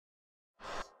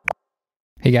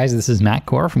Hey guys, this is Matt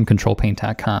Core from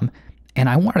Ctrl+Paint.com, and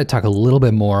I wanted to talk a little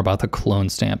bit more about the clone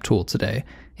stamp tool today.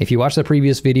 If you watched the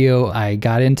previous video, I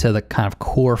got into the kind of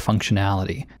core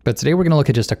functionality, but today we're going to look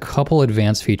at just a couple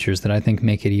advanced features that I think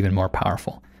make it even more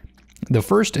powerful. The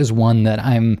first is one that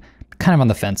I'm kind of on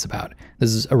the fence about.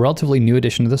 This is a relatively new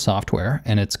addition to the software,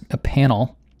 and it's a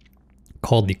panel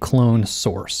called the clone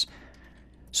source.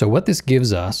 So what this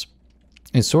gives us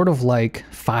is sort of like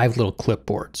 5 little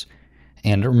clipboards.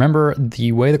 And remember,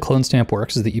 the way the clone stamp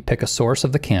works is that you pick a source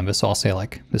of the canvas. So I'll say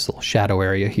like this little shadow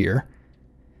area here,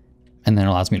 and then it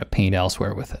allows me to paint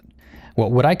elsewhere with it.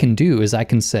 Well, what I can do is I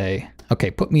can say,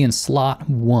 okay, put me in slot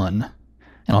 1,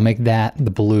 and I'll make that the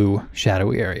blue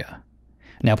shadowy area.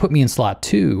 Now put me in slot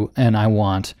 2, and I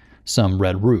want some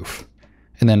red roof.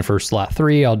 And then for slot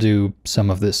 3, I'll do some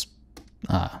of this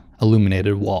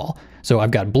illuminated wall. So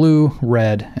I've got blue,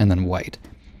 red, and then white.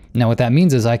 Now what that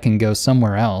means is I can go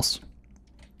somewhere else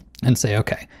and say,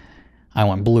 okay, I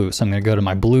want blue. So I'm gonna go to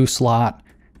my blue slot,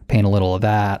 paint a little of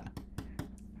that.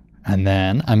 And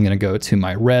then I'm gonna go to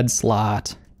my red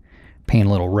slot, paint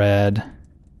a little red.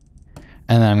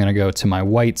 And then I'm gonna go to my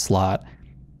white slot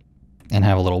and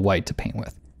have a little white to paint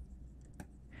with.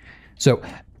 So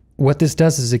what this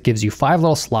does is it gives you 5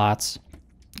 little slots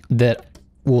that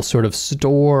will sort of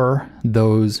store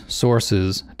those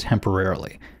sources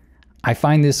temporarily. I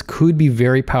find this could be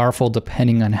very powerful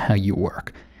depending on how you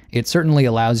work. It certainly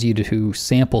allows you to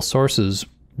sample sources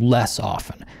less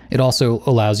often. It also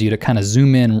allows you to kind of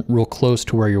zoom in real close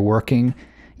to where you're working,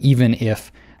 even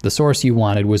if the source you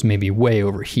wanted was maybe way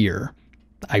over here.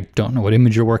 I don't know what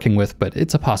image you're working with, but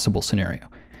it's a possible scenario.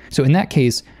 So in that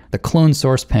case, the clone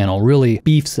source panel really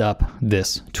beefs up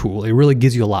this tool. It really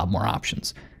gives you a lot more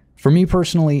options. For me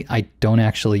personally, I don't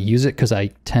actually use it because I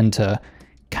tend to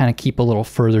kind of keep a little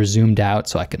further zoomed out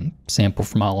so I can sample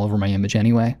from all over my image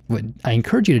anyway. But I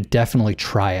encourage you to definitely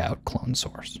try out clone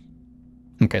source.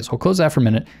 Okay, so we'll close that for a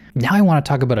minute. Now I want to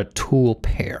talk about a tool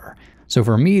pair. So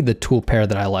for me, the tool pair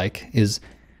that I like is,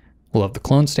 we'll have the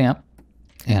clone stamp,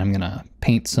 and I'm gonna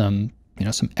paint some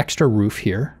extra roof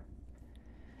here.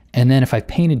 And then if I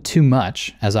painted too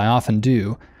much, as I often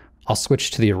do, I'll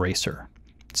switch to the eraser.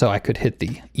 So I could hit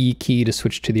the E key to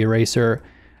switch to the eraser,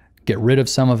 get rid of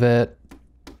some of it,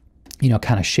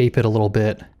 kind of shape it a little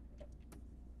bit,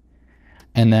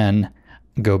 and then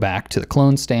go back to the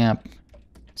clone stamp,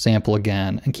 sample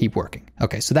again, and keep working.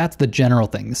 Okay, so that's the general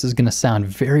thing. This is gonna sound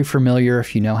very familiar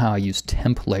if you know how I use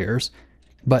temp layers,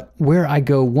 but where I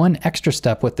go one extra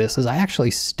step with this is I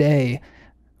actually stay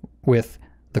with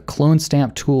the clone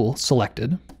stamp tool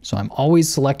selected. So I'm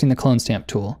always selecting the clone stamp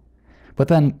tool, but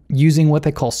then using what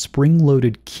they call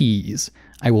spring-loaded keys,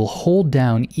 I will hold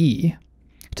down E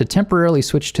to temporarily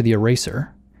switch to the eraser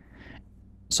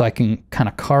so I can kind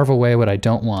of carve away what I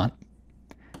don't want.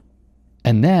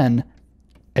 And then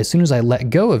as soon as I let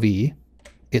go of E,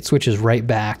 it switches right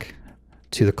back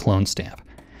to the clone stamp.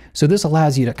 So this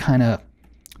allows you to kind of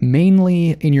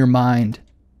mainly in your mind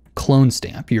clone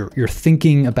stamp. You're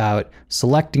thinking about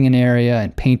selecting an area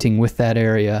and painting with that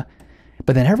area,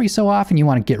 but then every so often you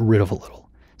want to get rid of a little.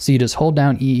 So you just hold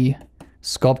down E,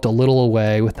 sculpt a little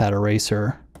away with that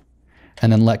eraser,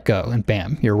 and then let go, and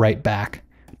bam, you're right back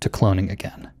to cloning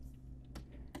again.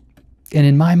 And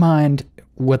in my mind,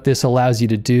 what this allows you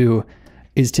to do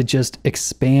is to just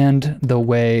expand the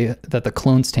way that the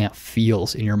clone stamp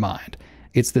feels in your mind.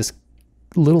 It's this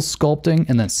little sculpting,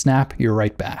 and then snap, you're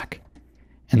right back.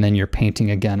 And then you're painting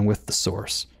again with the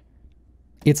source.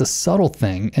 It's a subtle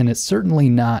thing, and it's certainly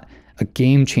not a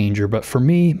game changer, but for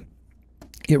me,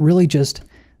 it really just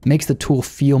makes the tool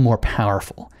feel more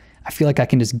powerful. I feel like I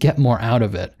can just get more out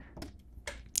of it,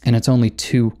 and it's only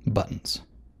 2 buttons.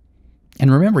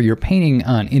 And remember, you're painting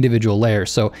on individual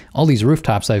layers, so all these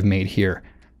rooftops I've made here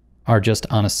are just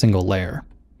on a single layer.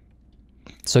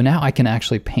 So now I can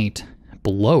actually paint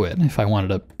below it if I wanted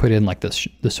to put in like this,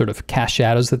 the sort of cast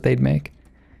shadows that they'd make.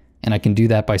 And I can do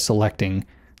that by selecting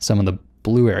some of the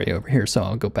blue area over here. So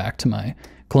I'll go back to my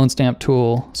clone stamp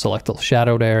tool, select the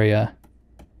shadowed area,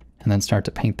 and then start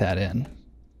to paint that in.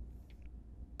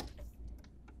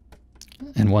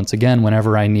 And once again,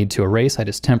 whenever I need to erase, I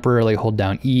just temporarily hold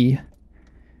down E,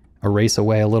 erase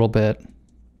away a little bit,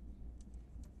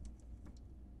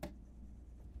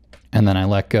 and then I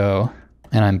let go,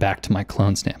 and I'm back to my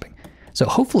clone stamping. So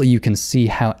hopefully you can see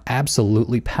how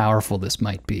absolutely powerful this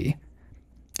might be.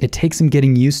 It takes some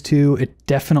getting used to. It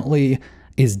definitely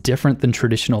is different than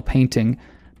traditional painting,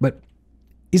 but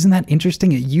isn't that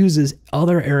interesting? It uses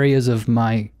other areas of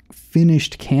my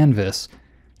finished canvas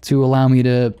to allow me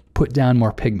to put down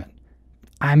more pigment.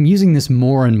 I'm using this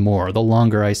more and more the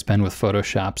longer I spend with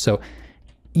Photoshop. So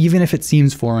Even if it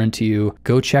seems foreign to you,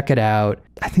 go check it out.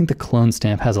 I think the clone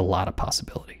stamp has a lot of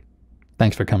possibility.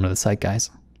 Thanks for coming to the site,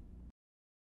 guys.